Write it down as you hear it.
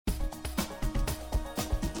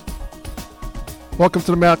Welcome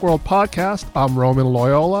to the Macworld Podcast. I'm Roman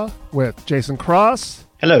Loyola with Jason Cross.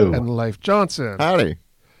 Hello. And Leif Johnson. Howdy.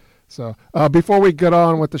 So before we get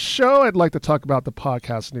on with the show, I'd like to talk about the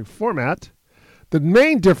podcast's new format. The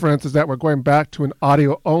main difference is that we're going back to an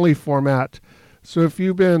audio-only format. So if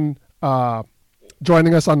you've been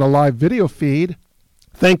joining us on the live video feed,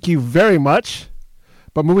 thank you very much.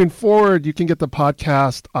 But moving forward, you can get the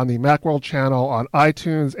podcast on the Macworld channel on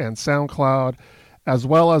iTunes and SoundCloud, as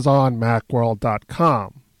well as on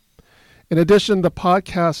macworld.com. In addition, the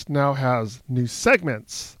podcast now has new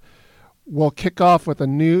segments. We'll kick off with the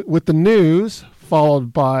news,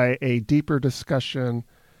 followed by a deeper discussion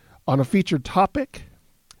on a featured topic.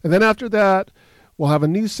 And then after that, we'll have a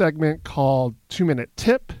new segment called 2-Minute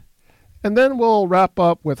Tip. And then we'll wrap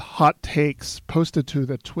up with hot takes posted to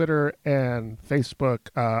the Twitter and Facebook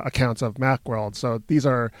accounts of Macworld. So these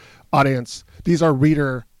are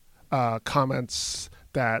reader comments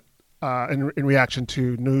that in reaction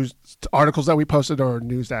to news articles that we posted or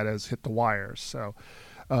news that has hit the wires. So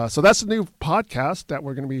that's the new podcast that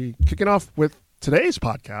we're going to be kicking off with today's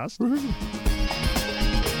podcast.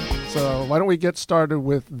 So why don't we get started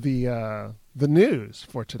with the news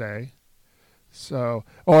for today? So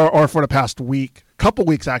or for the past week, couple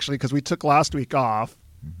weeks actually, because we took last week off.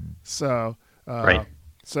 Mm-hmm. So right.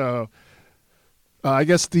 So I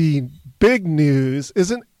guess the big news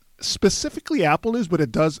isn't specifically Apple news, but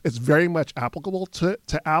it's very much applicable to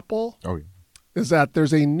Apple. Oh, yeah. Is that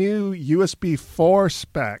there's a new USB 4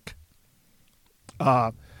 spec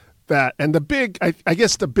and the big, I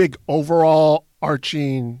guess the big overall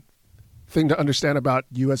arching thing to understand about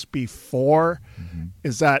USB 4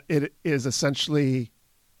 is that it is essentially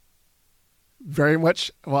very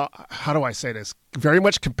much, well, how do I say this? Very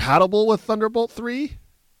much compatible with Thunderbolt 3?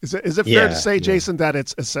 Is it fair to say, Jason, that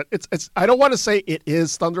it's I don't want to say it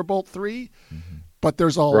is Thunderbolt 3, but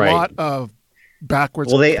there's a lot of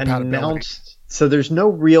backwards compatibility. They announced, so there's no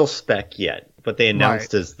real spec yet, but they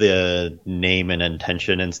announced as the name and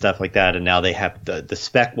intention and stuff like that, and now they have the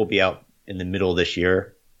spec will be out in the middle of this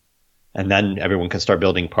year, and then everyone can start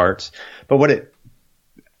building parts. But what it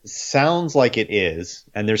sounds like it is,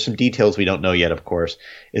 and there's some details we don't know yet, of course,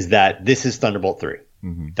 is that this is Thunderbolt 3.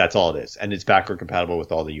 Mm-hmm. That's all it is. And it's backward compatible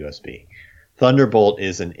with all the USB. Thunderbolt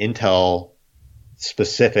is an Intel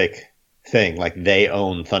specific thing. Like they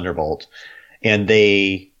own Thunderbolt. And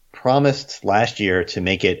they promised last year to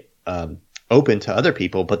make it open to other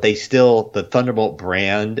people, but the Thunderbolt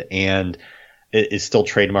brand and it is still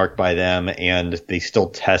trademarked by them, and they still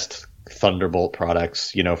test Thunderbolt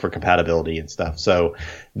products, for compatibility and stuff. So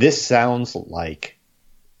this sounds like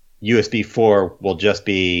USB 4 will just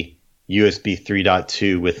be USB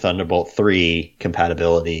 3.2 with Thunderbolt 3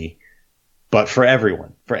 compatibility, but for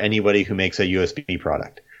everyone, for anybody who makes a USB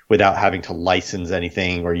product without having to license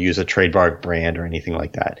anything or use a trademark brand or anything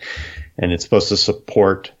like that. And it's supposed to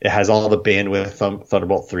support, it has all the bandwidth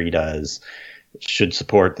Thunderbolt 3 does. It should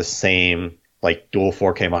support the same like dual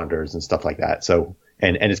 4K monitors and stuff like that. So,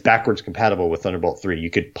 and it's backwards compatible with Thunderbolt 3. You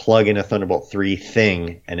could plug in a Thunderbolt 3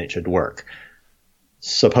 thing and it should work.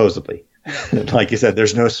 Supposedly. Like you said,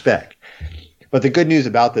 there's no spec. But the good news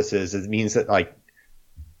about this is it means that like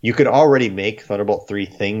you could already make Thunderbolt 3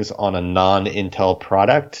 things on a non-Intel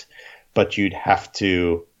product, but you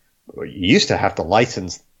used to have to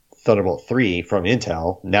license Thunderbolt 3 from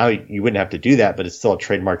Intel. Now you wouldn't have to do that, but it's still a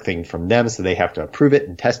trademark thing from them, so they have to approve it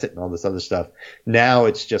and test it and all this other stuff. Now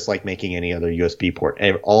it's just like making any other USB port.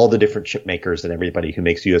 And all the different chip makers and everybody who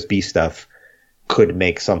makes USB stuff could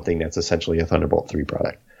make something that's essentially a Thunderbolt 3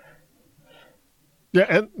 product. Yeah,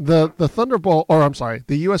 and the Thunderbolt,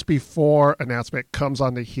 the USB 4 announcement comes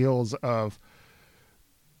on the heels of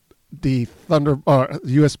the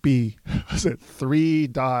USB, was it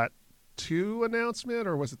 3.2 announcement,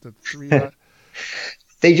 or was it the 3?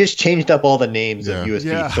 They just changed up all the names of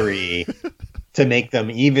USB 3 to make them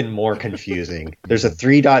even more confusing. There's a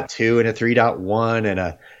 3.2 and a 3.1 and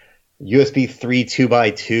a USB 3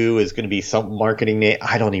 2x2 is going to be some marketing name.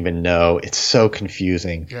 I don't even know. It's so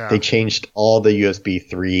confusing. Yeah. They changed all the USB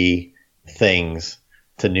 3 things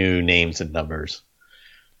to new names and numbers.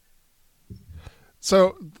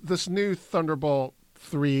 So this new Thunderbolt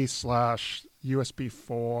 3 / USB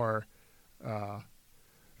 4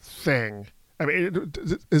 thing, I mean,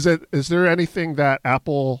 is there anything that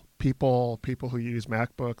Apple people who use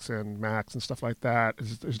MacBooks and Macs and stuff like that,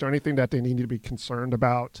 is there anything that they need to be concerned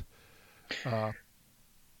about? I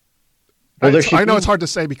know it's hard to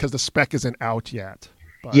say because the spec isn't out yet.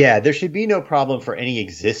 But. Yeah, there should be no problem for any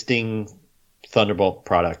existing Thunderbolt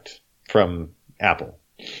product from Apple,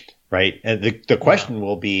 right? And the question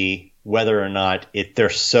will be, whether or not they're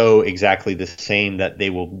so exactly the same that they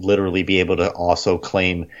will literally be able to also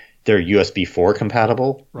claim they're USB 4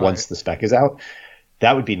 compatible once the spec is out.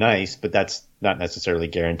 That would be nice, but that's not necessarily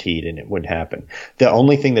guaranteed, and it wouldn't happen. The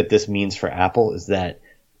only thing that this means for Apple is that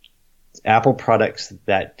Apple products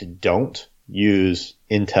that don't use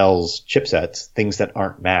Intel's chipsets, things that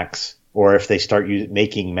aren't Macs, or if they start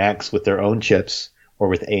making Macs with their own chips or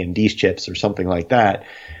with AMD's chips or something like that,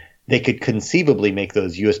 they could conceivably make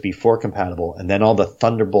those USB 4 compatible, and then all the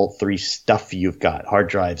Thunderbolt 3 stuff you've got, hard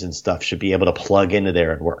drives and stuff, should be able to plug into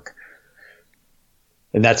there and work.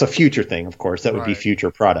 And that's a future thing, of course. That would be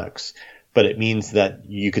future products. But it means that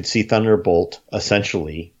you could see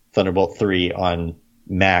essentially Thunderbolt 3 on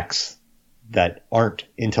Macs that aren't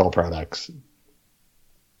Intel products.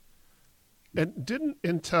 And didn't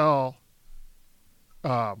Intel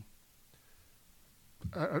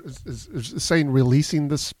is saying releasing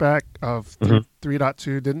the spec of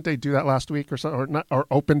 3.2? Didn't they do that last week or something? Or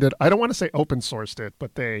opened it? I don't want to say open sourced it,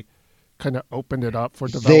 but they kind of opened it up for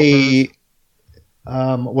developers.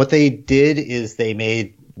 What they did is they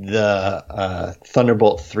made the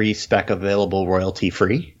Thunderbolt 3 spec available royalty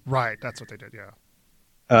free. Right, that's what they did,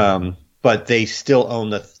 yeah. But they still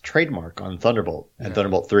own the trademark on Thunderbolt and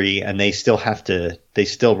Thunderbolt 3, and they still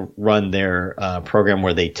run their program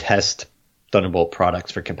where they test Thunderbolt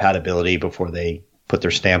products for compatibility before they put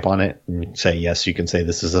their stamp on it and say, yes, you can say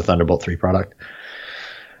this is a Thunderbolt 3 product.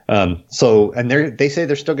 They say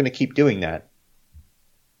they're still going to keep doing that,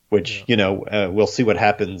 which, we'll see what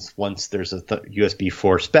happens once there's a USB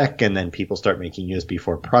 4 spec and then people start making USB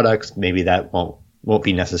 4 products. Maybe that won't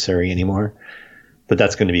be necessary anymore, but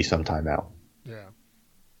that's going to be some time out. Yeah.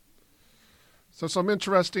 So some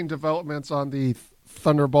interesting developments on the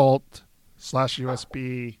Thunderbolt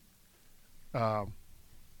 /USB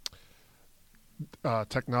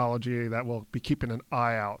technology that we'll be keeping an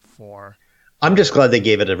eye out for. I'm just glad they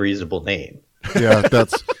gave it a reasonable name. Yeah,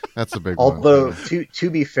 that's a big one. Although, to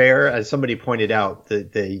be fair, as somebody pointed out,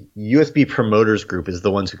 the USB promoters group is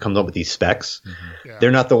the ones who come up with these specs. Mm-hmm. Yeah.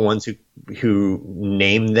 They're not the ones who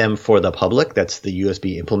name them for the public. That's the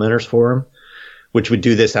USB Implementers Forum, which would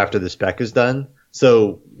do this after the spec is done.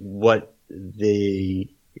 So what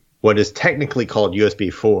is technically called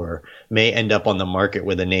USB 4 may end up on the market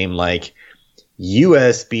with a name like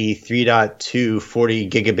USB 3.2 40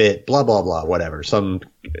 gigabit blah blah blah, whatever, some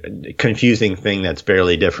confusing thing that's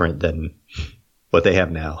barely different than what they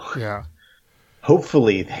have now. Yeah.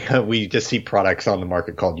 Hopefully we just see products on the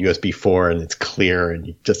market called USB 4 and it's clear and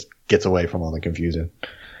it just gets away from all the confusion.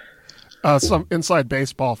 Some inside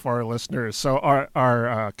baseball for our listeners. So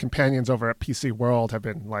our companions over at PC World have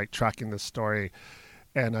been tracking this story.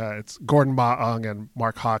 And it's Gordon Ma-Ung and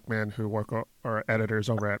Mark Hockman, who are editors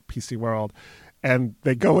over at PC World, and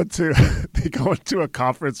they go into a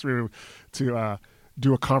conference room to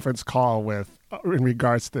do a conference call in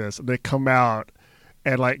regards to this. And they come out,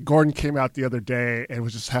 and Gordon came out the other day and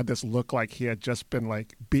was just had this look like he had just been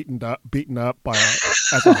beaten up by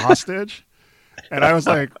as a hostage, and I was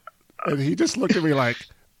and he just looked at me like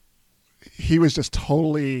he was just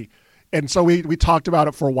totally. And so we talked about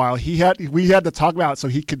it for a while. We had to talk about it so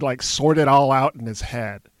he could sort it all out in his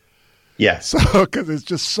head. Yes. So because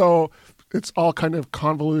it's all kind of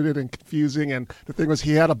convoluted and confusing. And the thing was,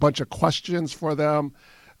 he had a bunch of questions for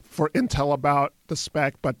Intel about the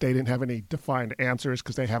spec, but they didn't have any defined answers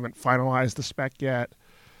because they haven't finalized the spec yet.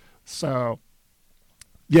 So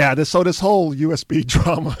yeah, this whole USB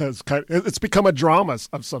drama it's become a drama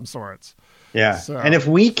of some sorts. Yeah. So. And if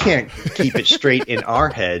we can't keep it straight in our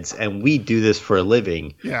heads and we do this for a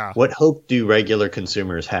living, what hope do regular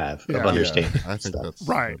consumers have of understanding? I think that's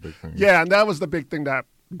right. a big thing. Yeah, and that was the big thing that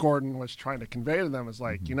Gordon was trying to convey to them is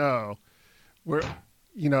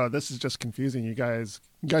this is just confusing. You guys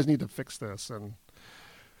need to fix this. And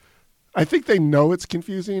I think they know it's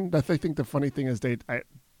confusing. But I think the funny thing is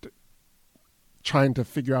trying to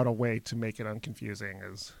figure out a way to make it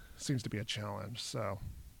unconfusing seems to be a challenge. So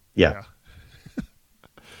yeah.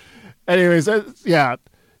 Anyways,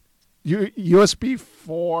 USB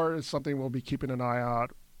 4 is something we'll be keeping an eye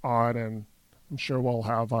out on, and I'm sure we'll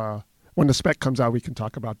have when the spec comes out, we can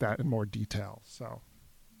talk about that in more detail. So,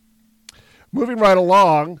 moving right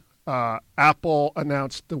along, Apple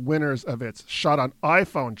announced the winners of its Shot on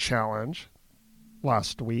iPhone challenge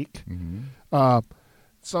last week. Mm-hmm.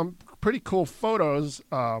 Some pretty cool photos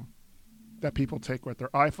that people take with their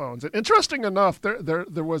iPhones. And interesting enough, there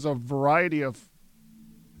was a variety of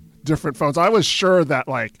different phones. I was sure that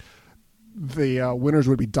the winners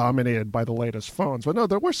would be dominated by the latest phones, but no,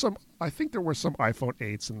 there were some. I think there were some iPhone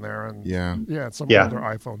 8s in there, and some other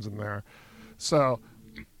iPhones in there. So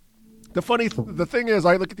The thing is,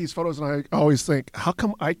 I look at these photos and I always think, how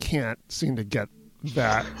come I can't seem to get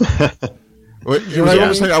that?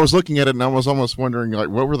 I was looking at it and I was almost wondering, like,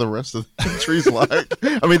 what were the rest of the trees like?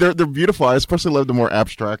 I mean, they're beautiful. I especially love the more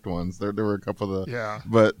abstract ones. There were a couple of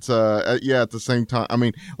but at the same time, I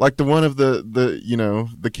mean, like the one of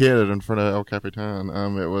the kid in front of El Capitan.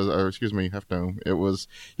 Half Dome. It was,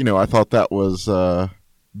 I thought that was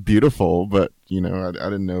beautiful, but I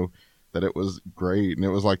didn't know that it was great. And it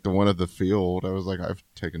was like the one of the field. I was like, I've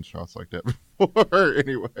taken shots like that before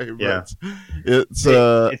anyway. But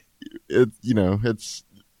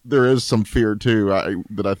there is some fear too.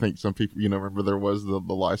 That I think some people, remember there was the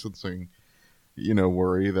licensing,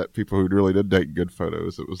 worry that people who really did take good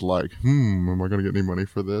photos, it was like, am I going to get any money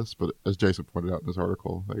for this? But as Jason pointed out in his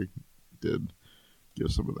article, they did give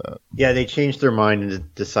some of that. Yeah, they changed their mind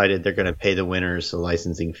and decided they're going to pay the winners a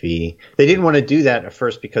licensing fee. They didn't want to do that at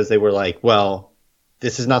first because they were like, well,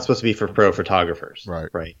 this is not supposed to be for pro photographers.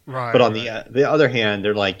 Right. But on the other hand,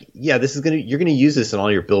 they're like, yeah, you're going to use this in all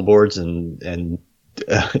your billboards and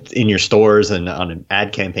in your stores and on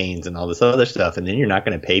ad campaigns and all this other stuff, and then you're not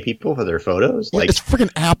going to pay people for their photos. Yeah, it's freaking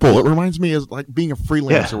Apple. It reminds me of like being a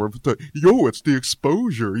freelancer. Where it's the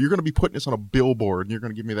exposure. You're going to be putting this on a billboard, and you're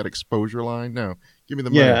going to give me that exposure line. No, give me the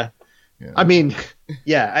money. Yeah. I mean,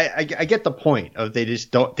 I get the point of they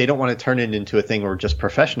don't want to turn it into a thing where just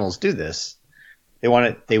professionals do this. They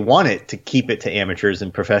want it to keep it to amateurs,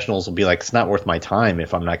 and professionals will be like, it's not worth my time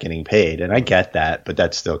if I'm not getting paid. And I get that, but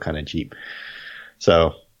that's still kind of cheap.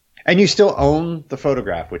 So, and you still own the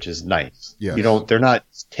photograph, which is nice. Yes. They're not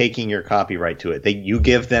taking your copyright to it. You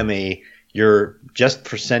give them you're just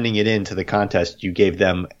for sending it into the contest, you gave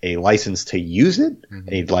them a license to use it,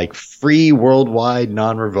 a free worldwide,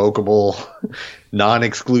 non-revocable,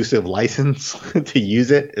 non-exclusive license to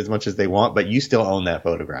use it as much as they want, but you still own that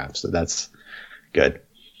photograph. So that's good.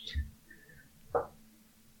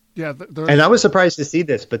 Yeah. And I was surprised to see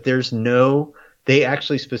this, but they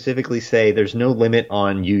actually specifically say there's no limit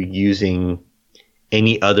on you using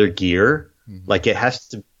any other gear. Like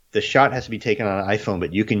the shot has to be taken on an iPhone,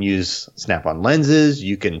 but you can use Snap-on lenses,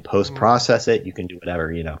 you can post-process it, you can do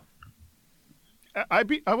whatever, I'd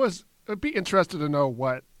be interested to know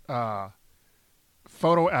what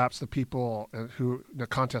photo apps the people who the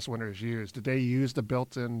contest winners use. Did they use the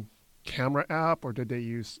built-in camera app, or did they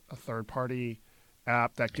use a third-party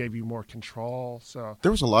app that gave you more control? So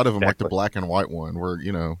there was a lot of them, like the black and white one, where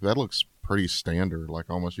that looks pretty standard, like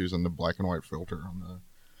almost using the black and white filter on the.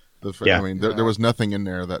 I mean, there was nothing in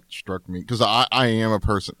there that struck me, because I am a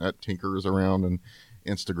person that tinkers around and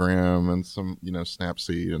Instagram and some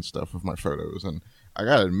Snapseed and stuff with my photos, and I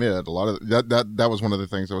gotta admit, a lot of that was one of the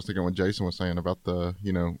things I was thinking when Jason was saying about the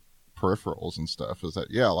peripherals and stuff, is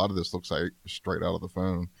that a lot of this looks like straight out of the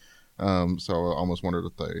phone. So I almost wondered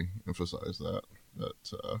if they emphasized that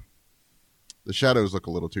the shadows look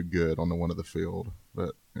a little too good on the one of the field,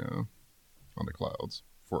 but on the clouds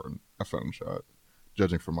for a phone shot,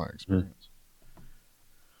 judging from my experience.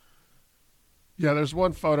 Yeah, there's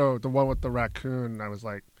one photo, the one with the raccoon. I was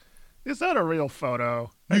like, is that a real photo?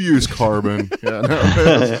 You use carbon. Yeah,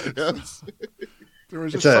 no, yes. There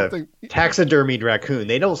was it's just something. Taxidermied raccoon.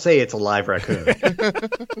 They don't say it's a live raccoon.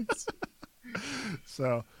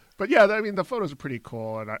 So, but yeah, I mean, the photos are pretty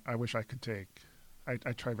cool, and I wish I could take.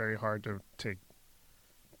 I try very hard to take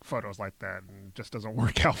photos like that, and it just doesn't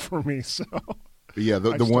work out for me. So. But yeah,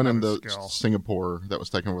 the one in the Singapore that was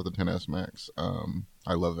taken with the 10S Max,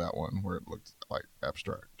 I love that one where it looked like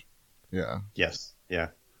abstract. Yeah. Yes. Yeah.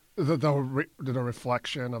 The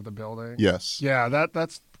reflection of the building. Yes. Yeah,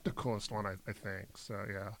 that's the coolest one, I think. So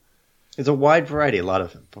yeah. It's a wide variety, a lot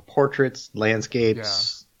of portraits,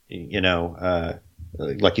 landscapes. Yeah.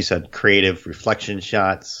 Like you said, creative reflection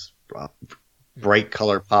shots, bright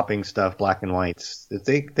color popping stuff, black and whites.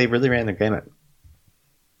 They really ran the gamut.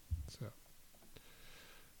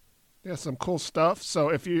 Yeah, some cool stuff. So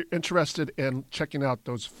if you're interested in checking out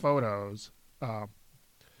those photos,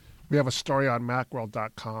 we have a story on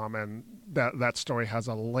Macworld.com, and that story has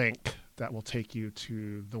a link that will take you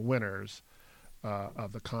to the winners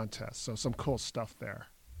of the contest. So some cool stuff there.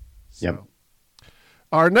 So, yep.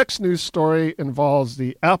 Our next news story involves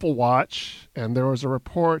the Apple Watch, and there was a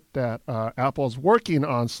report that Apple is working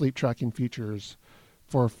on sleep tracking features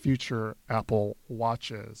for future Apple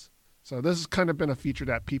Watches. So this has kind of been a feature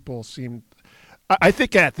that people seem. I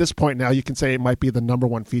think at this point now you can say it might be the number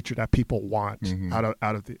one feature that people want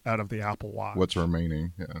out of the Apple Watch. What's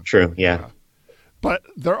remaining? Yeah. True. Yeah. But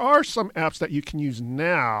there are some apps that you can use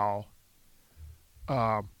now.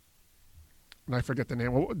 And I forget the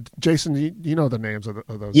name. Jason, you know the names of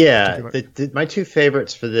those? Yeah. My two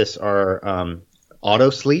favorites for this are Auto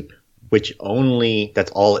Sleep, which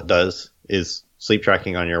that's all it does is sleep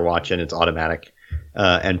tracking on your watch, and it's automatic.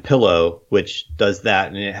 And Pillow, which does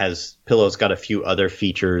that, and Pillow's got a few other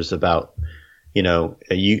features about,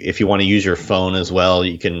 if you want to use your phone as well,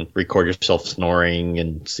 you can record yourself snoring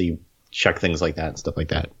and check things like that and stuff like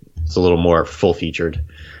that. It's a little more full featured.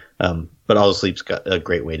 But AutoSleep's got a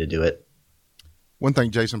great way to do it. One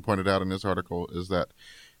thing Jason pointed out in this article is that,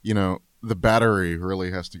 the battery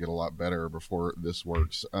really has to get a lot better before this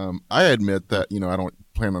works. I admit that, I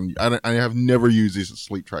don't plan on, I have never used these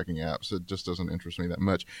sleep tracking apps. It just doesn't interest me that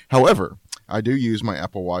much. However, I do use my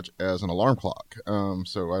Apple Watch as an alarm clock.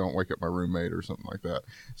 So I don't wake up my roommate or something like that.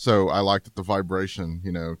 So I like that the vibration,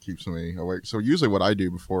 keeps me awake. So usually what I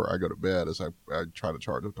do before I go to bed is I try to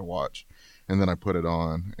charge up the watch and then I put it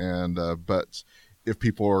on. And, but if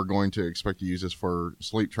people are going to expect to use this for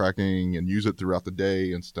sleep tracking and use it throughout the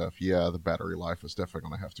day and stuff, the battery life is definitely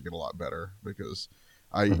going to have to get a lot better because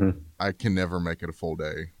I can never make it a full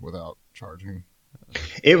day without charging.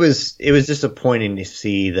 It was disappointing to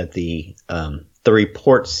see that the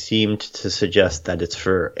report seemed to suggest that it's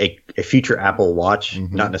for a future Apple Watch,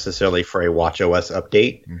 not necessarily for a Watch OS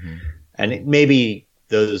update. And maybe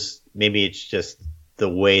it's just the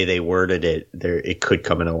way they worded it. It could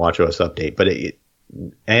come in a Watch OS update, but it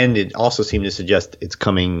also seemed to suggest it's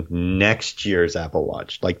coming next year's Apple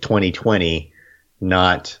Watch, like 2020,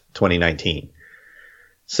 not 2019.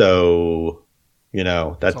 So,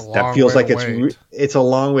 that feels like it's a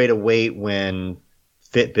long way to wait when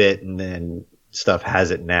Fitbit and then stuff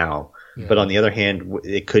has it now. Yeah. But on the other hand,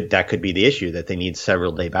 that could be the issue, that they need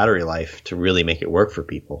several day battery life to really make it work for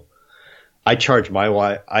people. I charge my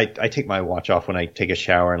watch. I take my watch off when I take a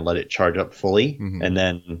shower and let it charge up fully, and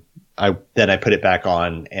then I put it back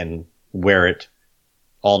on and wear it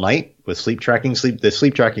all night with sleep tracking. The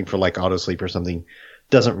sleep tracking for like AutoSleep or something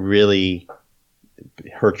doesn't really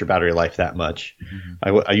hurt your battery life that much.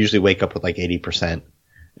 I usually wake up with like 80%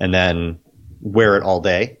 and then wear it all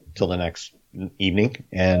day till the next evening,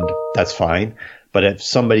 and that's fine. But if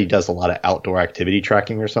somebody does a lot of outdoor activity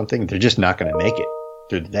tracking or something, they're just not going to make it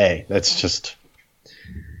through the day. That's just,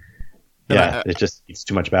 it's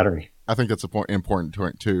too much battery. I think that's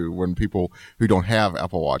important too, when people who don't have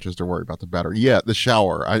Apple Watches to worry about the battery. Yeah, the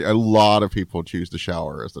shower. A lot of people choose the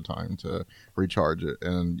shower as the time to recharge it,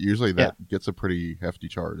 and usually that gets a pretty hefty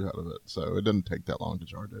charge out of it. So it doesn't take that long to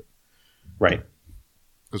charge it. Right.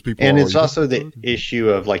 And it's also the issue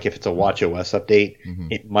of, like, if it's a Watch OS update,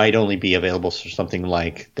 it might only be available for something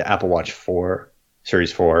like the Apple Watch 4,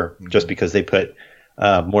 Series 4, just because they put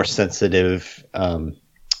more sensitive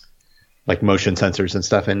like motion sensors and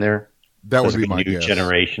stuff in there. That would be my new guess.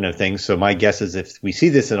 Generation of things. So my guess is if we see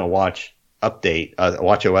this in a Watch update, a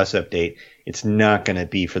Watch OS update, it's not going to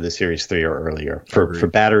be for the Series 3 or earlier for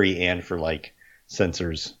battery and for like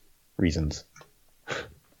sensors reasons.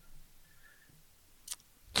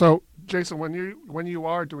 So, Jason, when you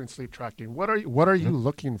are doing sleep tracking, what are you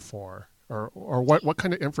looking for, or what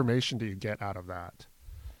kind of information do you get out of that?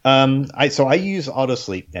 I use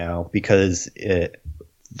AutoSleep now because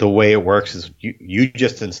the way it works is you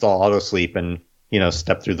just install AutoSleep and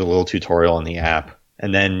step through the little tutorial on the app,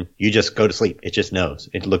 and then you just go to sleep. It just knows.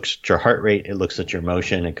 It looks at your heart rate. It looks at your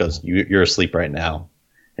motion. It goes, you're asleep right now,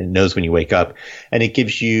 and it knows when you wake up, and it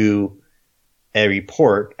gives you a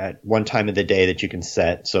report at one time of the day that you can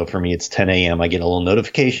set. So for me, it's 10 a.m. I get a little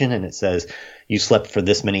notification and it says you slept for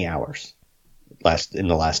this many hours in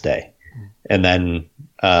the last day. And then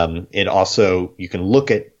it also, you can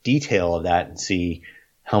look at detail of that and see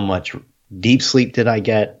how much deep sleep did I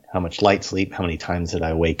get, how much light sleep, how many times did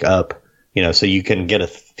I wake up, so you can get a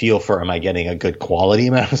feel for, am I getting a good quality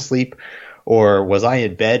amount of sleep, or was I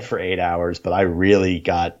in bed for 8 hours, but I really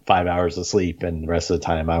got 5 hours of sleep and the rest of the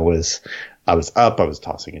time I was up, I was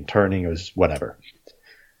tossing and turning, it was whatever.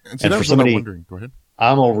 And for somebody, wondering. Go ahead.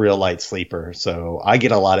 I'm a real light sleeper, so I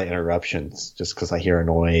get a lot of interruptions just because I hear a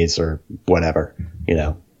noise or whatever,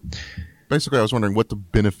 Basically, I was wondering what the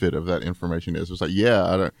benefit of that information is. It's like,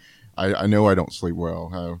 I know I don't sleep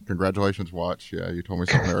well. Congratulations, watch. Yeah, you told me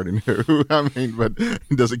something I already knew. I mean, but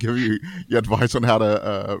does it give you advice on how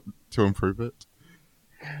to improve it?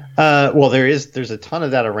 Well, there's a ton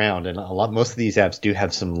of that around, and most of these apps do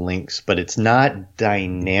have some links, but it's not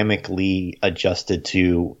dynamically adjusted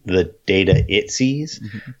to the data it sees.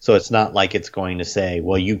 So it's not like it's going to say,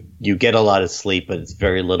 well, you get a lot of sleep, but it's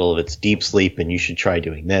very little of it's deep sleep, and you should try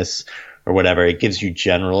doing this or whatever. It gives you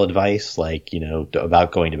general advice, like,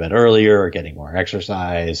 about going to bed earlier or getting more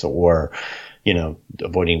exercise or,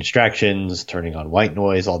 avoiding distractions, turning on white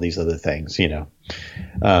noise, all these other things,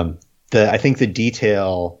 I think the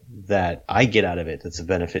detail that I get out of it that's a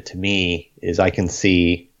benefit to me is I can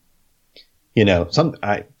see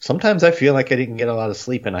sometimes I feel like I didn't get a lot of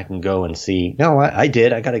sleep, and I can go and see, no, I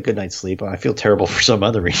did. I got a good night's sleep. I feel terrible for some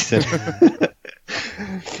other reason.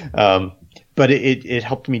 But it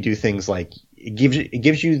helped me do things like it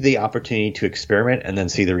gives you the opportunity to experiment and then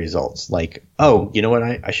see the results. Like, oh, you know what?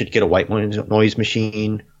 I should get a white noise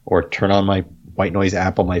machine or turn on my white noise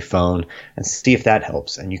app on my phone and see if that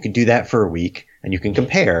helps. And you can do that for a week, and you can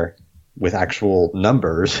compare with actual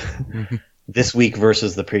numbers this week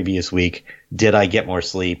versus the previous week. Did I get more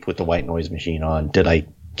sleep with the white noise machine on? Did I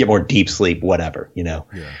get more deep sleep? Whatever, Yeah.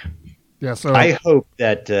 So I hope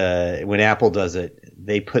that when Apple does it,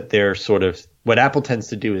 they put their sort of – what Apple tends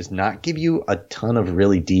to do is not give you a ton of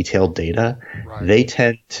really detailed data. Right. They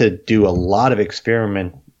tend to do a lot of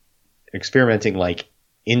experimenting like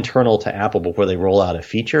internal to Apple before they roll out a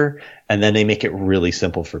feature, and then they make it really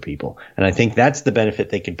simple for people. And I think that's the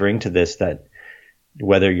benefit they could bring to this that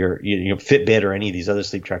whether you're Fitbit or any of these other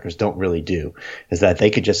sleep trackers don't really do, is that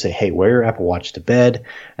they could just say, hey, wear your Apple Watch to bed,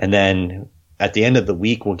 and then at the end of the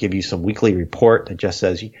week, we'll give you some weekly report that just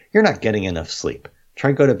says you're not getting enough sleep.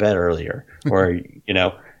 Try and go to bed earlier, or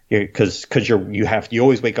because you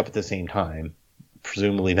always wake up at the same time.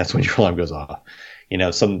 Presumably, that's when your alarm goes off. They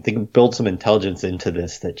can build some intelligence into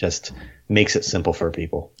this that just makes it simple for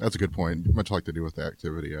people. That's a good point. Much like they do with the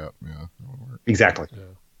activity app. Yeah, exactly. Yeah.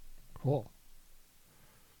 Cool.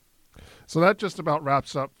 So that just about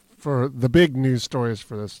wraps up for the big news stories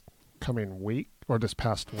for this coming week or this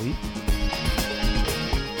past week.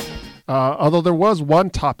 Although there was one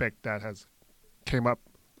topic that has came up.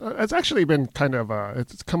 It's actually been kind of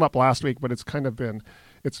it's come up last week, but it's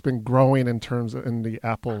been growing in terms of, in the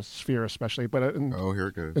Apple sphere especially. But here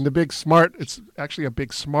it goes. In the it's actually a big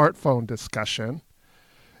smartphone discussion.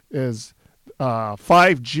 Is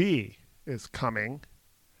 5G is coming.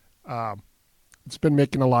 It's been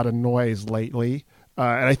making a lot of noise lately,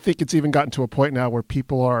 and I think it's even gotten to a point now where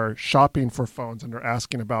people are shopping for phones and they're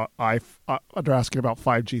asking about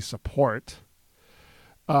 5G support.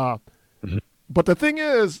 But the thing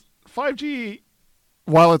is, 5G,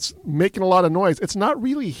 while it's making a lot of noise, it's not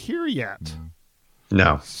really here yet.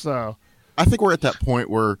 No. So I think we're at that point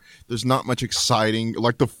where there's not much exciting,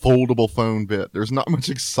 like the foldable phone bit. There's not much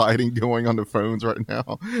exciting going on the phones right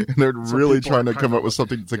now. And they're really trying to come up with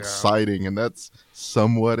something that's exciting, and that's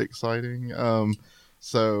somewhat exciting.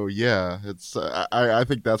 So yeah, it's I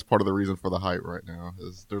think that's part of the reason for the hype right now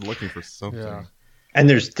is they're looking for something. Yeah. And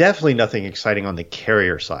there's definitely nothing exciting on the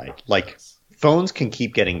carrier side. Like phones can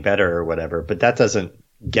keep getting better or whatever, but that doesn't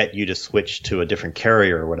get you to switch to a different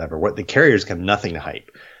carrier or whatever. What the carriers have nothing to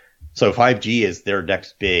hype. So 5G is their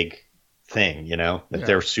next big thing, that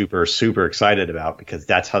they're super, super excited about because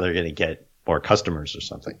that's how they're going to get more customers or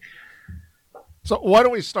something. So why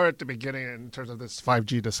don't we start at the beginning in terms of this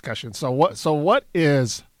 5G discussion? So what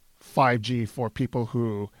is 5G for people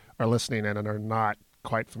who are listening in and are not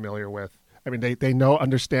quite familiar with? I mean, they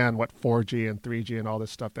understand what 4G and 3G and all this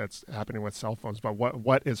stuff that's happening with cell phones, but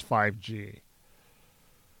what is 5G?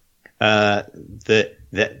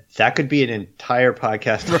 That could be an entire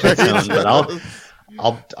podcast on its own, but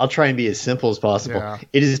I'll try and be as simple as possible. Yeah.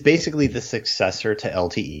 It is basically the successor to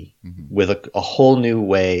LTE with a whole new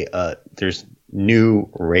way. There's new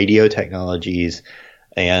radio technologies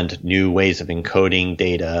and new ways of encoding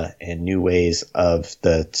data and new ways of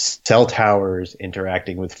the cell towers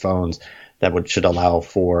interacting with phones that should allow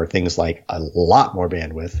for things like a lot more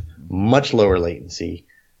bandwidth, much lower latency.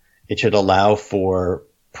 It should allow for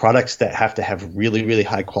products that have to have really, really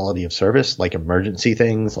high quality of service, like emergency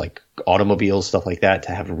things, like automobiles, stuff like that,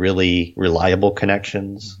 to have really reliable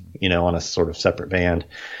connections, on a sort of separate band.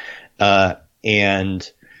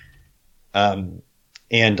 And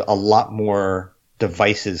a lot more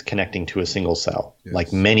devices connecting to a single cell,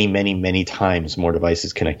 like many, many, many times more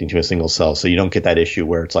devices connecting to a single cell. So you don't get that issue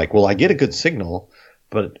where it's like, well, I get a good signal,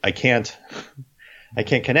 but I can't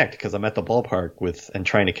connect because I'm at the ballpark and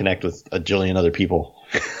trying to connect with a jillion other people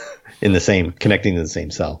connecting to the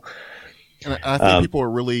same cell. And I think people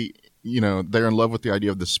are really, they're in love with the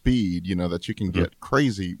idea of the speed, that you can get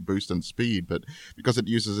crazy boost in speed, but because it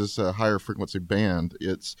uses this higher frequency band,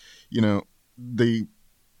 it's, the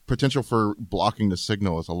potential for blocking the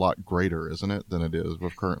signal is a lot greater, isn't it, than it is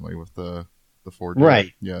currently with the 4G.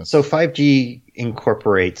 Right. Yes. So 5G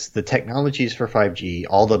incorporates the technologies for 5G,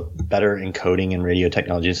 all the better encoding and radio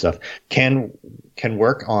technology and stuff can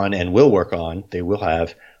work on and will work on. They will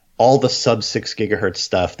have all the sub 6 gigahertz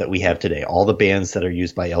stuff that we have today, all the bands that are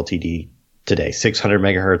used by LTE today, 600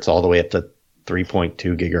 megahertz all the way up to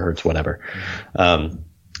 3.2 gigahertz, whatever.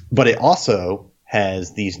 But it also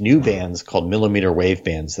has these new bands called millimeter wave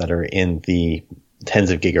bands that are in the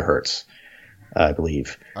tens of gigahertz. I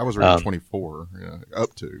believe. I was reading 24,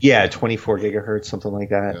 up to. Yeah, 24 gigahertz, something like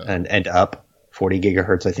that, and up 40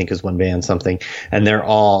 gigahertz, I think is one band something. And they're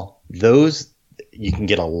all those. You can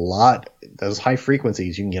get a lot, those high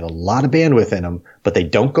frequencies, you can get a lot of bandwidth in them, but they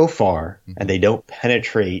don't go far and they don't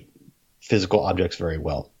penetrate physical objects very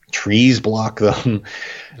well. Trees block them,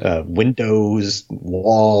 windows,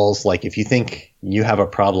 walls. Like if you think you have a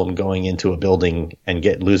problem going into a building and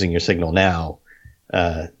losing your signal now,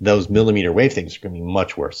 those millimeter wave things are going to be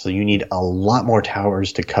much worse. So you need a lot more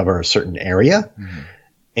towers to cover a certain area.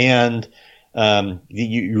 And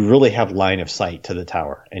you really have line of sight to the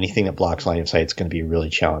tower. Anything that blocks line of sight is going to be really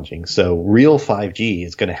challenging. So real 5G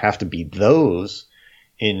is going to have to be those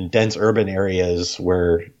in dense urban areas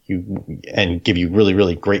and give you really,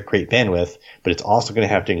 really great bandwidth, but it's also going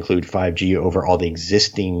to have to include 5G over all the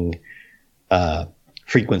existing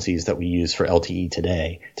frequencies that we use for LTE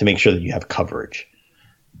today to make sure that you have coverage.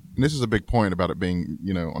 And this is a big point about it being,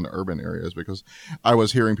 on the urban areas, because I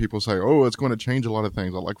was hearing people say, oh, it's going to change a lot of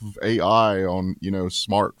things. I like AI on,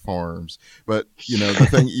 smart farms. But, the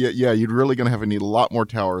thing, you're really going to need a lot more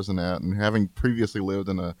towers than that. And having previously lived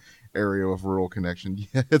in a area of rural connection,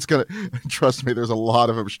 it's going to, trust me, there's a lot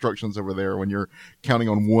of obstructions over there when you're counting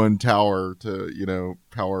on one tower to,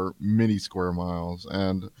 power many square miles.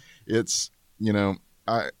 And it's,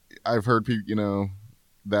 I've heard people,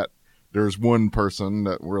 that there's one person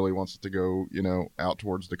that really wants to go, out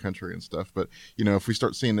towards the country and stuff. But, if we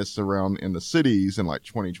start seeing this around in the cities in like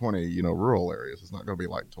 2020, rural areas, it's not going to be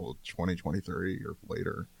like till 2023 or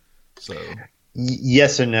later. So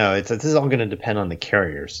yes or no. This is all going to depend on the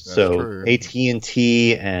carriers. That's so true.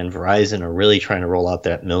 AT&T and Verizon are really trying to roll out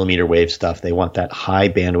that millimeter wave stuff. They want that high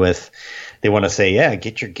bandwidth. They want to say,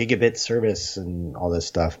 get your gigabit service and all this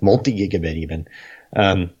stuff, multi-gigabit even.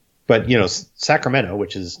 But, Sacramento,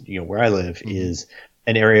 which is, where I live, is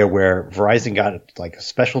an area where Verizon got like a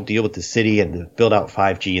special deal with the city and to build out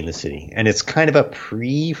 5G in the city. And it's kind of a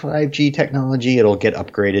pre-5G technology. It'll get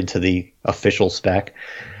upgraded to the official spec.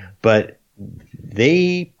 But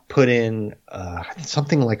they put in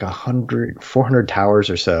something like 400 towers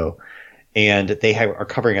or so, and they are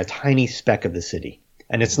covering a tiny speck of the city.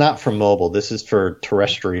 And it's not for mobile. This is for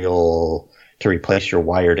terrestrial to replace your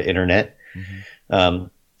wired internet. And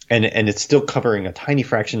it's still covering a tiny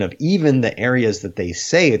fraction of even the areas that they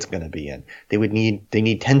say it's going to be in. They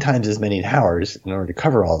need 10 times as many towers in order to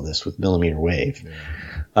cover all of this with millimeter wave.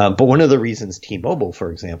 But one of the reasons T-Mobile,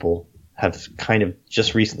 for example, have kind of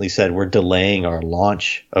just recently said we're delaying our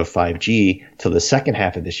launch of 5G till the second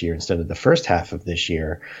half of this year instead of the first half of this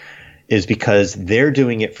year is because they're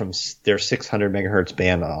doing it from their 600 megahertz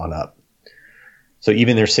band on up. So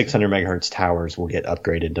even their 600 megahertz towers will get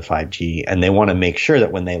upgraded to 5G, and they want to make sure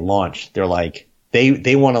that when they launch, they're like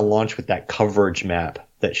they want to launch with that coverage map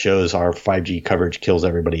that shows our 5G coverage kills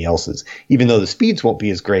everybody else's. Even though the speeds won't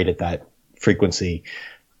be as great at that frequency,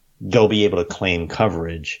 they'll be able to claim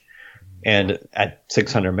coverage. And at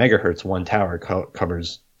 600 megahertz, one tower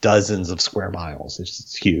covers dozens of square miles.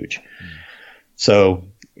 It's huge. So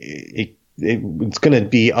it's going to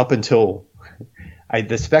be up until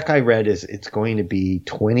the spec I read is it's going to be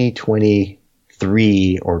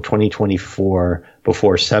 2023 or 2024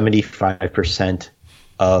 before 75%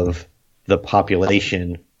 of the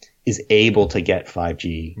population is able to get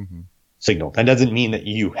 5G signal. That doesn't mean that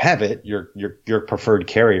you have it. Your preferred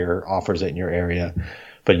carrier offers it in your area,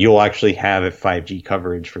 but you'll actually have a 5G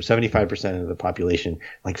coverage for 75% of the population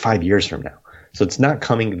like 5 years from now. So it's not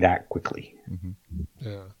coming that quickly.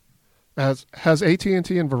 Yeah. Has AT&T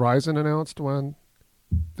and Verizon announced when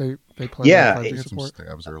they plan on 5G support? Some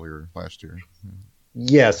stabs earlier last year.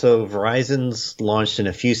 Yeah, so Verizon's launched in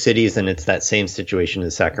a few cities, and it's that same situation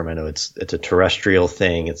in Sacramento. It's a terrestrial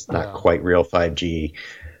thing. It's not quite real 5G,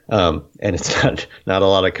 and it's not a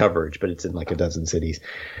lot of coverage, but it's in like a dozen cities.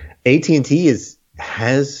 AT&T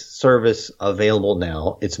has service available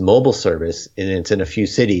now. It's mobile service, and it's in a few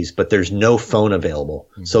cities, but there's no phone available.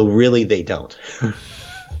 So really, they don't,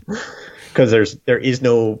 because there is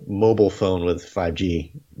no mobile phone with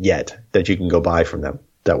 5G yet that you can go buy from them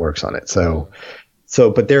that works on it.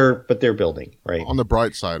 But they're building, right? On the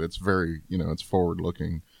bright side, it's very, it's forward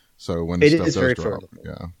looking. So when it stuff is does very drop,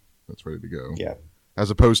 forward-looking. that's ready to go. Yeah. As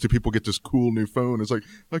opposed to people get this cool new phone. It's like,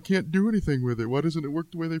 I can't do anything with it. Why doesn't it work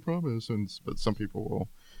the way they promise? But some people will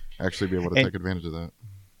actually be able to take advantage of that.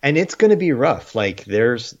 And it's going to be rough. Like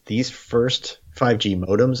these first 5G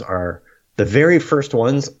modems are the very first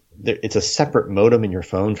ones. It's a separate modem in your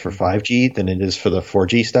phone for 5G than it is for the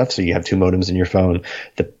 4G stuff. So you have two modems in your phone.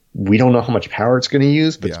 We don't know how much power it's going to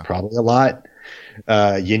use, but it's probably a lot.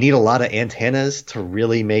 You need a lot of antennas to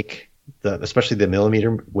really make especially the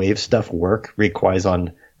millimeter wave stuff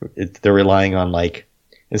they're relying on like,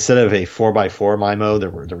 instead of a 4x4 MIMO,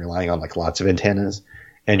 they're relying on like lots of antennas,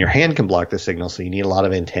 and your hand can block the signal. So you need a lot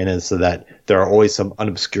of antennas so that there are always some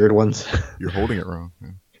unobscured ones. You're holding it wrong.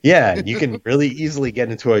 Yeah, you can really easily get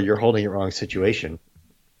into you're holding it wrong situation.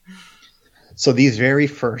 So these very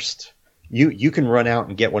first, you can run out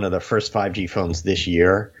and get one of the first 5G phones this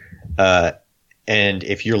year. And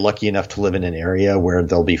if you're lucky enough to live in an area where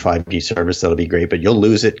there'll be 5G service, that'll be great, but you'll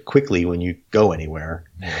lose it quickly when you go anywhere.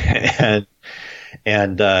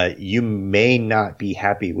 and you may not be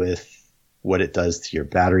happy with what it does to your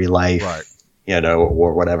battery life, right,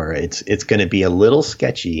 or whatever. It's going to be a little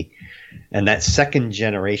sketchy. And that second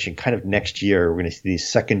generation, kind of next year, we're going to see these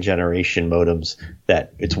second generation modems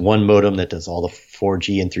that it's one modem that does all the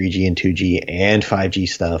 4G and 3G and 2G and 5G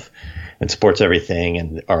stuff and supports everything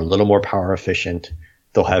and are a little more power efficient.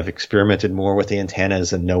 They'll have experimented more with the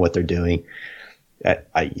antennas and know what they're doing.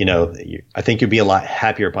 I think you'd be a lot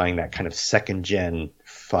happier buying that kind of second gen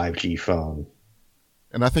 5G phone.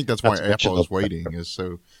 And I think that's why Apple is waiting, is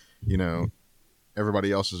so,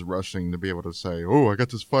 everybody else is rushing to be able to say, oh, I got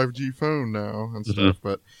this 5G phone now and stuff.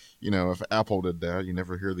 But, if Apple did that, you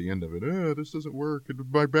never hear the end of it. This doesn't work.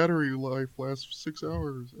 My battery life lasts 6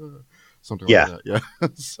 hours. Something like that. Yeah.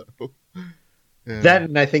 So, yeah. That,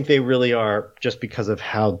 and I think they really are, just because of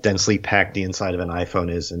how densely packed the inside of an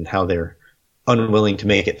iPhone is and how they're unwilling to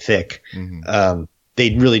make it thick. Mm-hmm.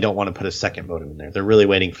 They really don't want to put a second modem in there. They're really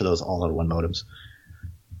waiting for those all-in-one modems.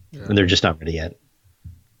 Yeah. And they're just not ready yet.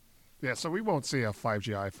 Yeah, so we won't see a 5G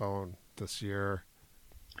iPhone this year.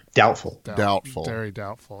 Doubtful. Doubtful. Very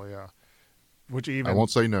doubtful, yeah. I won't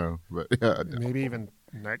say no, but yeah, maybe even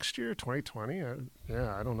next year, 2020?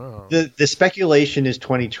 I don't know. The speculation is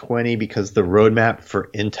 2020 because the roadmap for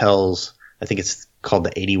Intel's, I think it's called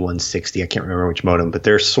the 8160, I can't remember which modem, but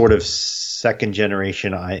they're sort of second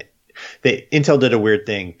generation. Intel did a weird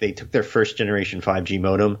thing. They took their first generation 5G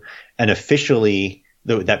modem and officially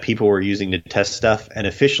that people were using to test stuff and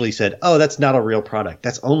officially said, oh, that's not a real product.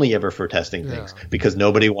 That's only ever for testing things, because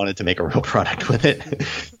nobody wanted to make a real product with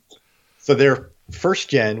it. So their first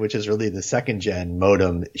gen, which is really the second gen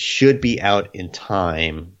modem, should be out in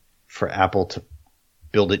time for Apple to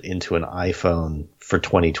build it into an iPhone for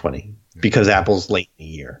 2020, because Apple's late in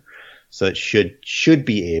the year. So it should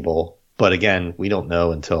be able, but again, we don't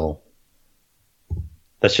know until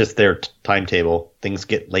that's just their timetable. Things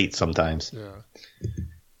get late sometimes.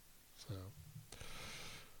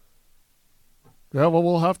 Yeah, well,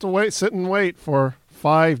 we'll have to sit and wait for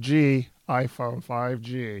 5G, iPhone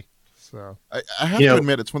 5G. So I have to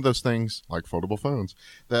admit, it's one of those things like foldable phones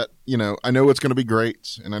that, I know it's going to be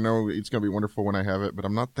great and I know it's going to be wonderful when I have it, but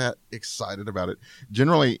I'm not that excited about it.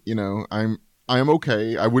 Generally, I am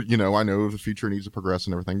okay. I know the future needs to progress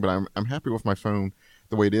and everything, but I'm happy with my phone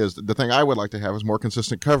the way it is. The thing I would like to have is more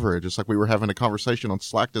consistent coverage. It's like we were having a conversation on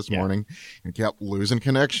Slack this morning and kept losing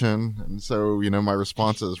connection. And so, my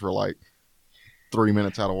responses were like 3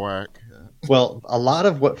 minutes out of whack. Well, a lot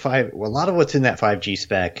of what's in that 5G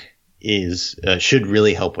spec is should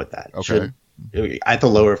really help with that. Okay. At the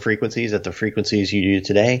lower frequencies, at the frequencies you do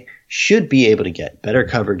today, should be able to get better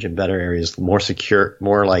coverage in better areas, more secure,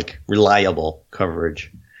 more like reliable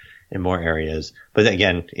coverage in more areas. But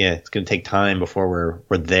again, it's going to take time before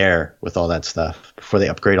we're there with all that stuff, before they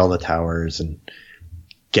upgrade all the towers and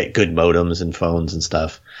get good modems and phones and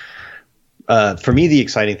stuff. For me, the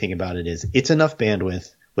exciting thing about it is it's enough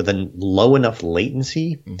bandwidth with a low enough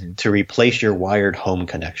latency to replace your wired home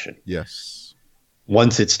connection. Yes.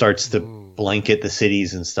 Once it starts to blanket the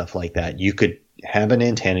cities and stuff like that, you could have an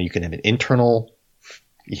antenna, you can have an internal,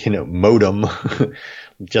 modem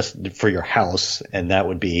just for your house, and that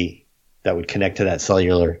would connect to that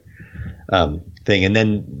cellular thing. And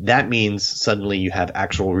then that means suddenly you have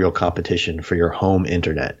actual real competition for your home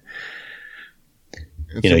internet.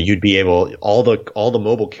 You'd be able, all the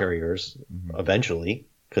mobile carriers eventually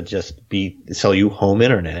could just sell you home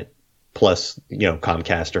internet plus,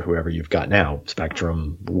 Comcast or whoever you've got now,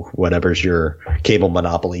 Spectrum, whatever's your cable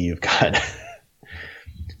monopoly you've got.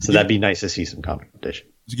 So that'd be nice to see some competition.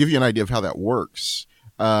 To give you an idea of how that works,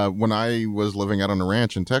 when I was living out on the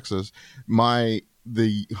ranch in Texas,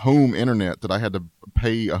 the home internet that I had to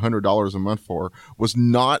pay $100 a month for was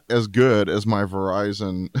not as good as my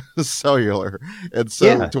Verizon cellular. And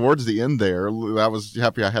so towards the end there, I was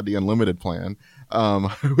happy I had the unlimited plan.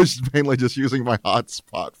 I was mainly just using my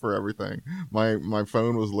hotspot for everything. My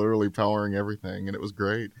phone was literally powering everything, and it was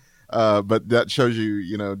great. But that shows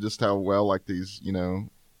you, just how well like these,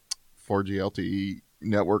 4G LTE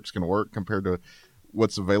networks can work compared to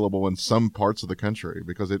what's available in some parts of the country,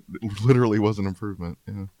 because it literally was an improvement.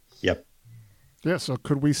 Yeah. Yep. Yeah. So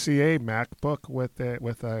could we see a MacBook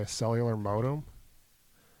with a cellular modem?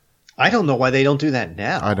 I don't know why they don't do that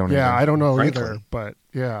now. I don't. Yeah, either. I don't know Frankly. either. But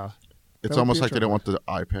yeah, It's almost like they don't want the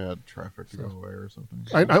iPad traffic to go away or something.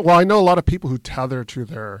 I know a lot of people who tether to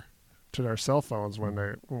their cell phones when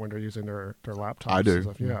they're using their laptops. I do. And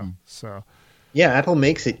stuff. Yeah. Mm-hmm. So. Yeah, Apple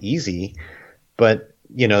makes it easy, but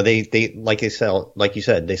they like you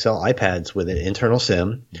said, they sell iPads with an internal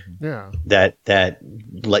SIM. Yeah. That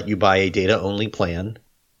let you buy a data only plan,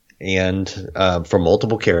 and from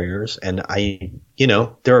multiple carriers. And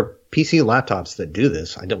there are PC laptops that do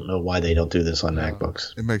this. I don't know why they don't do this on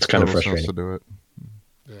MacBooks. It makes kind of total frustrating sense to do it.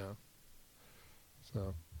 Yeah.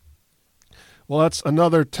 So. Well, that's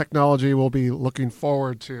another technology we'll be looking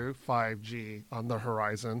forward to, 5G on the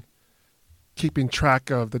horizon, keeping track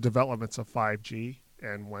of the developments of 5G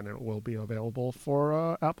and when it will be available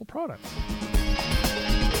for Apple products.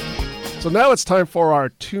 So now it's time for our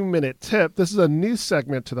 2-minute tip. This is a new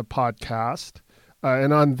segment to the podcast.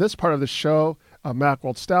 And on this part of the show, a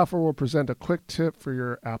Macworld staffer will present a quick tip for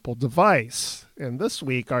your Apple device. And this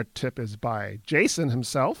week, our tip is by Jason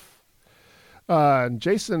himself. And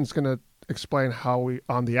Jason's going to explain how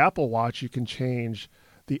on the Apple Watch, you can change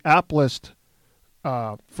the app list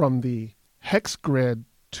from the hex grid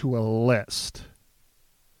to a list.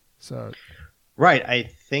 So, right. I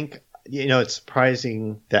think, it's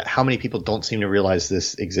surprising that how many people don't seem to realize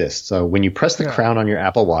this exists. So when you press the crown on your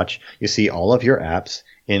Apple Watch, you see all of your apps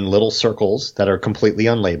in little circles that are completely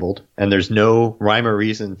unlabeled, and there's no rhyme or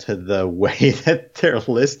reason to the way that they're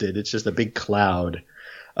listed. It's just a big cloud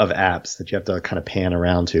of apps that you have to kind of pan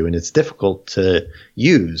around to, and it's difficult to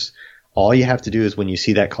use. All you have to do is when you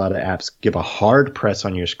see that cloud of apps, give a hard press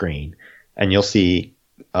on your screen, and you'll see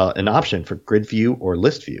an option for grid view or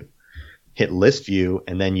list view. Hit list view,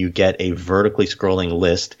 and then you get a vertically scrolling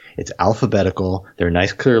list. It's alphabetical. There are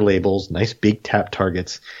nice clear labels, nice big tap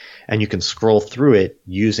targets, and you can scroll through it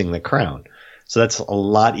using the crown. So that's a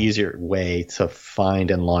lot easier way to find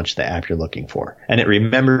and launch the app you're looking for. And it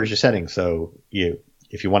remembers your settings. So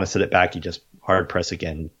if you want to set it back, you just hard press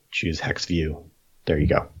again, choose hex view. There you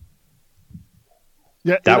go.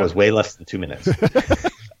 Yeah, that was way less than 2 minutes.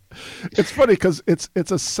 It's funny because it's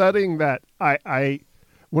a setting that I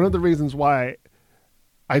one of the reasons why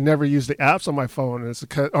I never use the apps on my phone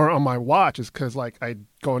or on my watch is because like I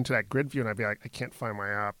go into that grid view and I'd be like, I can't find my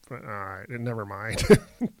app. All right, never mind.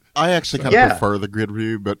 I actually kind of prefer the grid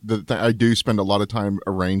view, but I do spend a lot of time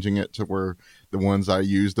arranging it to where the ones I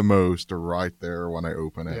use the most are right there when I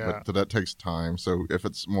open it. Yeah. But that takes time. So if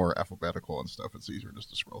it's more alphabetical and stuff, it's easier just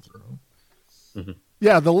to scroll through. Mm-hmm.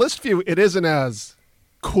 Yeah, the list view, it isn't as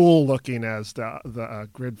cool looking as the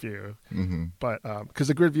grid view, but because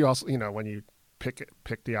the grid view also, when you pick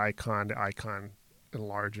the icon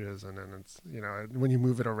enlarges, and then it's when you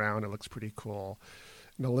move it around, it looks pretty cool.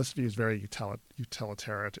 And the list view is very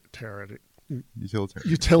utilitarian.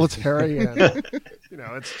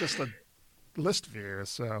 It's just a list view.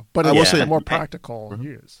 So, but it's a more practical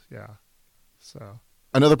use. Yeah. So.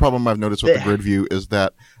 Another problem I've noticed with the grid view is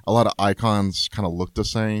that a lot of icons kind of look the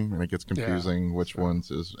same, and it gets confusing which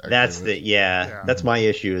ones is. That's that's my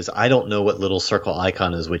issue. Is I don't know what little circle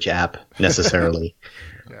icon is which app necessarily.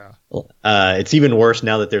 It's even worse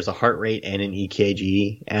now that there's a heart rate and an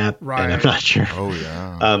EKG app, right. And I'm not sure. Oh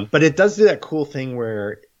yeah. But it does do that cool thing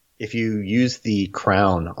where if you use the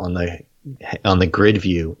crown on the grid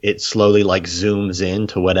view, it slowly like zooms in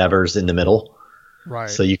to whatever's in the middle.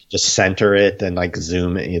 Right. So you can just center it and like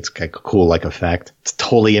zoom it. It's like a cool effect. It's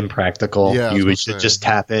totally impractical. Yeah, you should just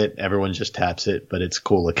tap it. Everyone just taps it, but it's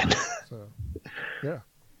cool looking. Yeah.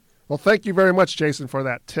 Well, thank you very much, Jason, for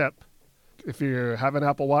that tip. If you have an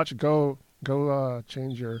Apple Watch, go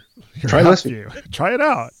change your app view. Try it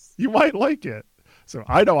out. You might like it. So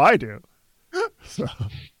I know I do. So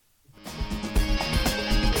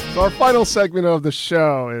our final segment of the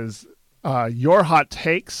show is your hot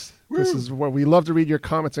takes. This is where we love to read your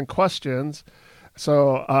comments and questions.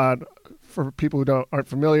 So for people who aren't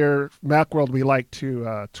familiar, Macworld, we like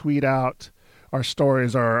to tweet out our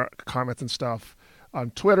stories, our comments and stuff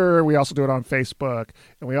on Twitter. We also do it on Facebook,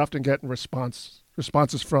 and we often get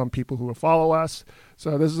responses from people who follow us.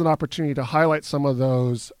 So this is an opportunity to highlight some of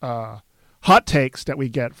those hot takes that we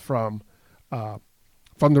get from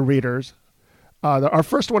the readers. Our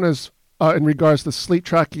first one is in regards to sleep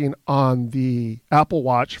tracking on the Apple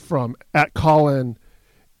Watch from @Colin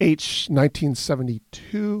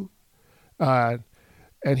H1972. And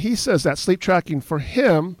he says that sleep tracking for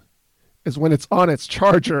him is when it's on its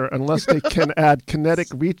charger, unless they can add kinetic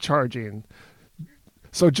recharging.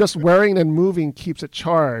 So just wearing and moving keeps it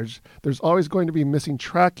charged. There's always going to be missing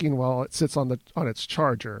tracking while it sits on its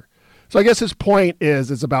charger. So I guess his point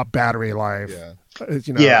is about battery life. Yeah.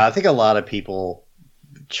 Yeah, I think a lot of people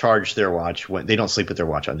charge their watch when they don't sleep with their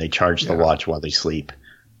watch on. They charge the watch while they sleep.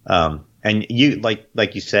 And you like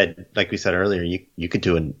we said earlier, you could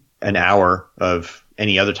do an hour of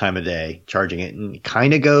any other time of day charging it, and it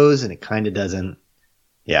kind of goes and it kind of doesn't.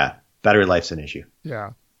 Yeah, battery life's an issue.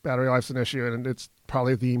 Yeah, battery life's an issue, and it's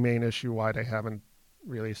probably the main issue why they haven't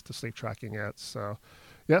released the sleep tracking yet. So,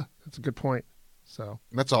 yeah, that's a good point. So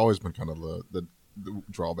that's always been kind of the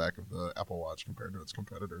drawback of the Apple Watch compared to its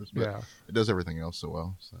competitors. But it does everything else so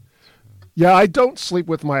well. So. Yeah, I don't sleep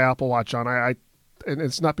with my Apple Watch on. And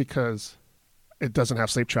it's not because it doesn't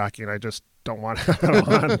have sleep tracking. I just don't want it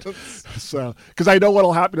on. So, because I know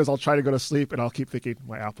what'll happen is I'll try to go to sleep and I'll keep thinking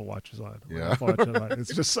my Apple Watch is on.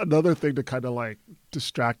 It's just another thing to kind of like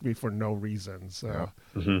distract me for no reason. So,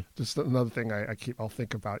 just another thing I'll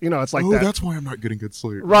think about. It's like that. That's why I'm not getting good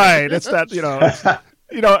sleep. Right. It's that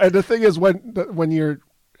and the thing is when you're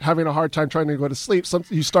having a hard time trying to go to sleep,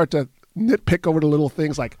 you start to nitpick over the little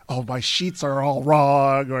things like, oh, my sheets are all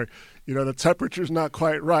wrong, or the temperature's not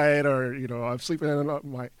quite right, or I'm sleeping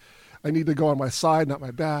in I need to go on my side, not my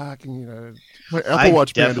back, and my Apple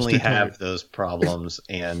Watch band definitely have those problems,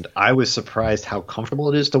 and I was surprised how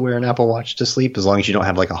comfortable it is to wear an Apple Watch to sleep, as long as you don't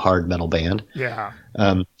have like a hard metal band. Yeah.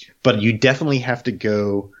 But you definitely have to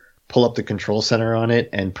go pull up the control center on it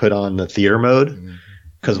and put on the theater mode,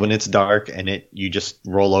 because when it's dark and you just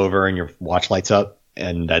roll over and your watch lights up,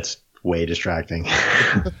 and that's way distracting.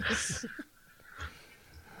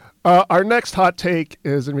 Our next hot take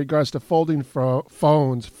is in regards to folding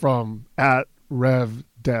phones from @RevDevNick.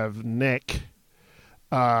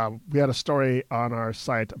 We had a story on our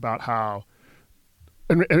site about how,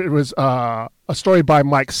 and it was a story by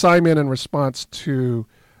Mike Simon in response to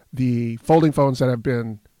the folding phones that have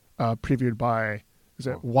been previewed by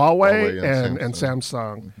Huawei and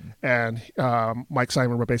Samsung. And Mike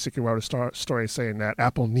Simon basically wrote a story saying that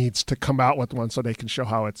Apple needs to come out with one so they can show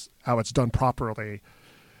how it's done properly.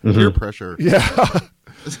 Peer pressure. Yeah.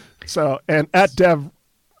 So, and let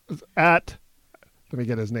me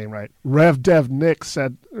get his name right. RevDevNick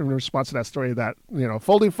said in response to that story that,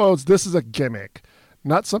 folding phones, this is a gimmick,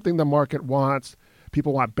 not something the market wants.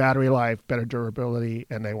 People want battery life, better durability,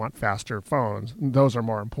 and they want faster phones. Those are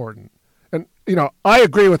more important. And, I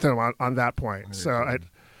agree with him on that point. So,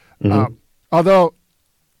 although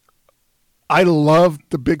I love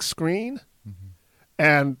the big screen,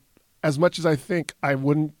 and as much as I think I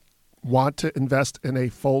wouldn't want to invest in a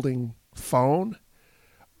folding phone,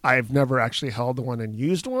 I've never actually held one and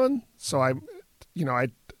used one. So I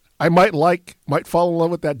might fall in love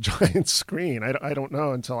with that giant screen. I don't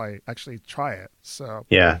know until I actually try it. So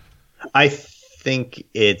yeah, I think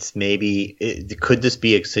it's could this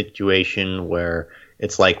be a situation where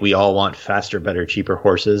it's like we all want faster, better, cheaper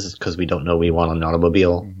horses because we don't know we want an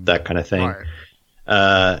automobile, that kind of thing.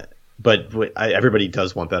 Right. But everybody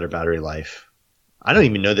does want better battery life. I don't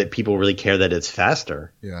even know that people really care that it's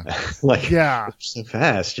faster. Yeah. It's so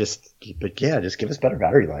fast. Just give us better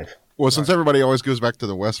battery life. Well, since everybody always goes back to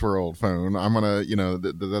the Westworld phone, I'm gonna,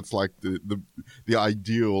 that's like the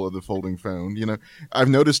ideal of the folding phone. I've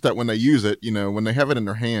noticed that when they use it, when they have it in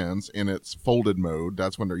their hands in its folded mode,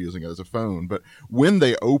 that's when they're using it as a phone. But when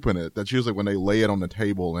they open it, that's usually when they lay it on the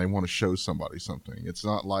table and they want to show somebody something. It's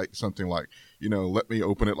not like something like, let me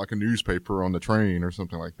open it like a newspaper on the train or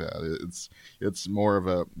something like that. It's more of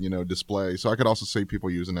a, display. So I could also see people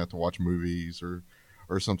using that to watch movies or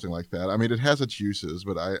something like that. I mean, it has its uses,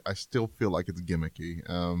 but I still feel like it's gimmicky.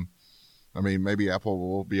 Maybe Apple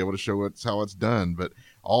will be able to show how it's done, but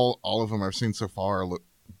all of them I've seen so far look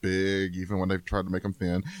big, even when they've tried to make them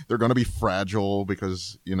thin. They're going to be fragile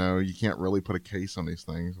because, you can't really put a case on these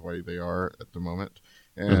things the way they are at the moment.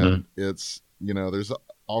 And it's, there's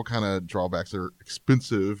all kind of drawbacks. They're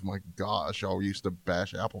expensive. My gosh, y'all used to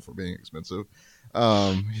bash Apple for being expensive.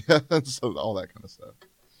 So all that kind of stuff.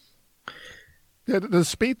 Yeah, the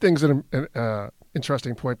speed thing's an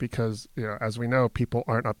interesting point because, as we know, people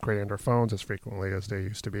aren't upgrading their phones as frequently as they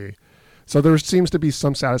used to be. So there seems to be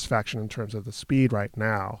some satisfaction in terms of the speed right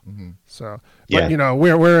now. So, but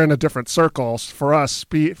we're in a different circle. For us,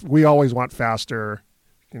 speed, we always want faster,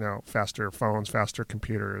 faster phones, faster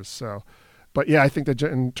computers. So, but yeah, I think that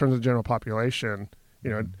in terms of the general population,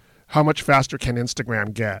 how much faster can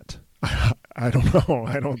Instagram get? I don't know.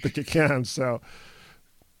 I don't think it can. So.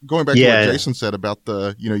 Going back to what Jason said about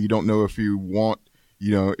the, you don't know if you want,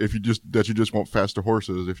 if you just want faster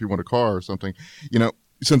horses, if you want a car or something,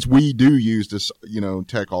 since we do use this,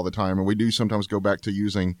 tech all the time, and we do sometimes go back to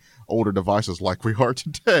using older devices like we are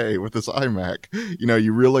today with this iMac,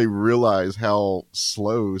 you really realize how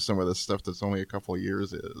slow some of this stuff that's only a couple of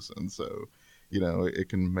years is. And so, it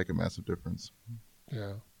can make a massive difference.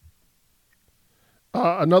 Yeah.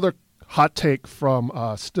 Another hot take from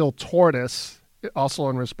Still Tortoise, also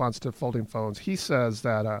in response to folding phones. He says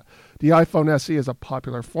that the iPhone SE is a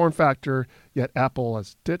popular form factor, yet Apple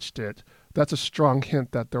has ditched it. That's a strong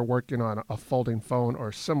hint that they're working on a folding phone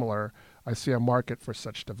or similar. I see a market for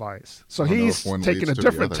such device. So he's taking a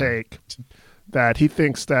different take, that he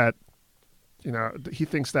thinks that,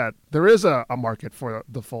 there is a market for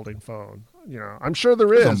the folding phone. I'm sure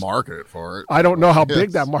there is. There's a market for it. I don't know how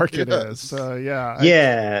big that market is. Yeah.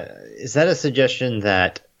 Yeah. Is that a suggestion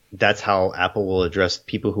that's how Apple will address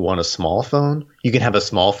people who want a small phone? You can have a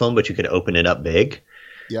small phone, but you could open it up big.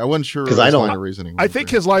 Yeah, I wasn't sure his line of reasoning. I think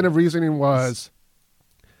his line of reasoning was,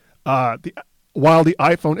 while the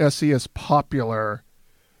iPhone SE is popular,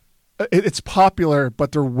 it's popular,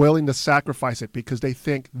 but they're willing to sacrifice it because they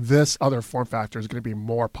think this other form factor is going to be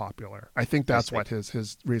more popular. I think that's what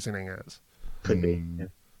his reasoning is. Could be. Yeah.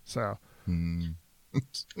 So,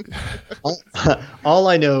 all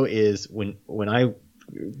I know is when I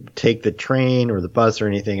take the train or the bus or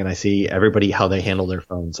anything and I see everybody how they handle their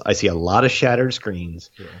phones, I see a lot of shattered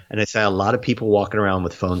screens, and I see a lot of people walking around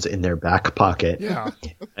with phones in their back pocket. Yeah.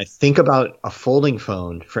 I think about a folding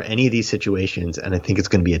phone for any of these situations, and I think it's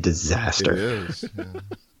going to be a disaster. It is. Yeah.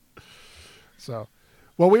 So,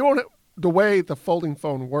 well, we won't. The way the folding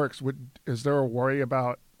phone works, is there a worry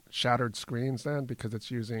about shattered screens then, because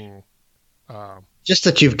it's using just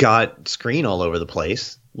that you've got screen all over the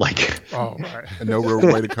place, right. And no real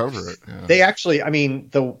way to cover it. Yeah. They actually,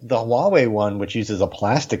 the Huawei one, which uses a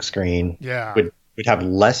plastic screen, would have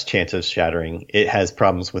less chance of shattering. It has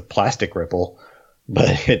problems with plastic ripple,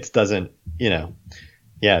 but it doesn't.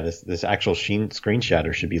 This actual screen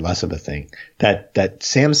shatter should be less of a thing. That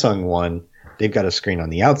Samsung one, they've got a screen on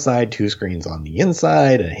the outside, 2 screens on the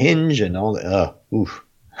inside, a hinge, and all that. Oof.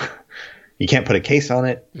 You can't put a case on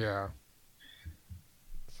it. Yeah.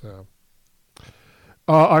 So,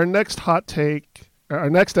 our next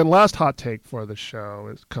and last hot take for the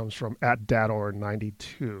show comes from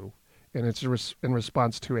 @dador92, and it's in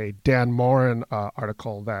response to a Dan Morin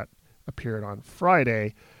article that appeared on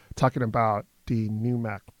Friday, talking about the new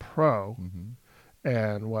Mac Pro. Mm-hmm.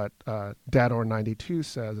 And what Dador92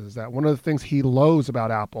 says is that one of the things he loathes about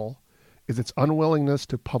Apple is its unwillingness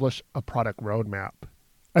to publish a product roadmap.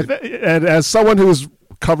 And as someone who's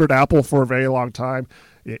covered Apple for a very long time,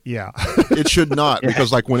 yeah. It should not,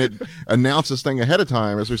 because when it announces thing ahead of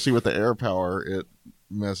time, as we see with the AirPower, it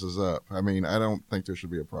messes up. I don't think there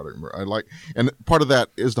should be a product. And part of that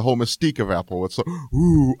is the whole mystique of Apple. It's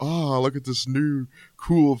look at this new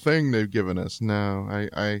cool thing they've given us. No,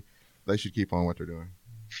 they should keep on what they're doing.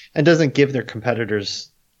 And doesn't give their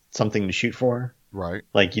competitors something to shoot for. Right.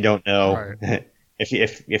 You don't know. Right.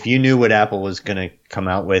 If you knew what Apple was going to come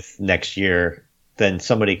out with next year, then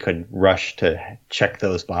somebody could rush to check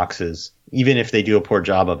those boxes, even if they do a poor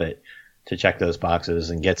job of it, to check those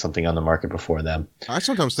boxes and get something on the market before them. I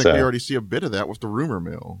sometimes think we already see a bit of that with the rumor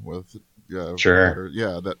mill. Sure.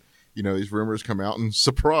 That these rumors come out and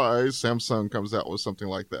surprise, Samsung comes out with something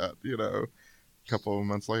like that. A couple of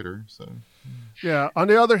months later. So. Yeah. On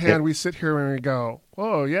the other hand, we sit here and we go,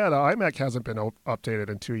 "Oh, yeah, the iMac hasn't been updated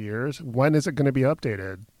in 2 years. When is it going to be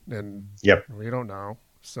updated?" And we don't know,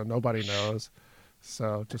 so nobody knows.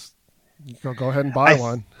 So just go ahead and buy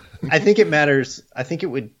one. I think it matters. I think it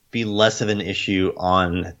would be less of an issue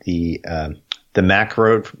on the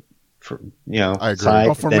Macworld side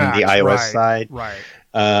than Macs, the iOS side. Right.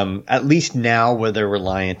 At least now, where they're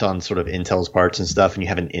reliant on sort of Intel's parts and stuff, and you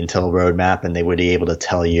have an Intel roadmap, and they would be able to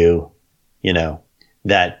tell you,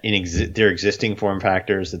 that in their existing form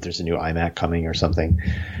factors that there's a new iMac coming or something.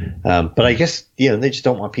 But I guess they just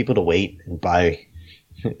don't want people to wait and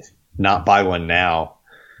not buy one now.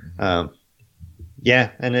 And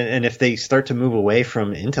if they start to move away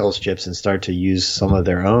from Intel's chips and start to use some of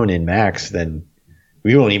their own in Macs, then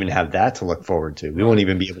we won't even have that to look forward to. We won't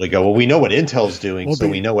even be able to go, well, we know what Intel's doing,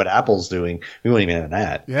 we know what Apple's doing. We won't even have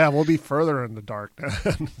that. Yeah, we'll be further in the dark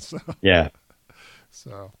then.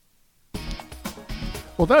 So.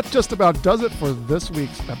 Well, that just about does it for this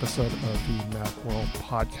week's episode of the Macworld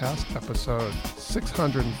Podcast, episode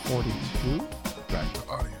 642. Back to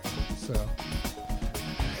audio. So,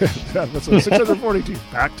 episode 642,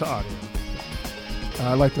 back to audio.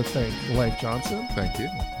 I'd like to thank Blake Johnson. Thank you.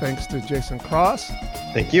 Thanks to Jason Cross.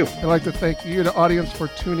 Thank you. I'd like to thank you, the audience, for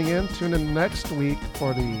tuning in. Tune in next week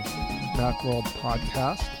for the Macworld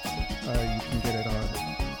Podcast. You can get it on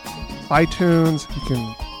iTunes. You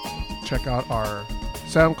can check out our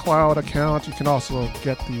SoundCloud account. You can also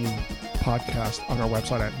get the podcast on our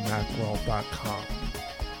website at macworld.com.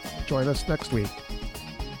 Join us next week.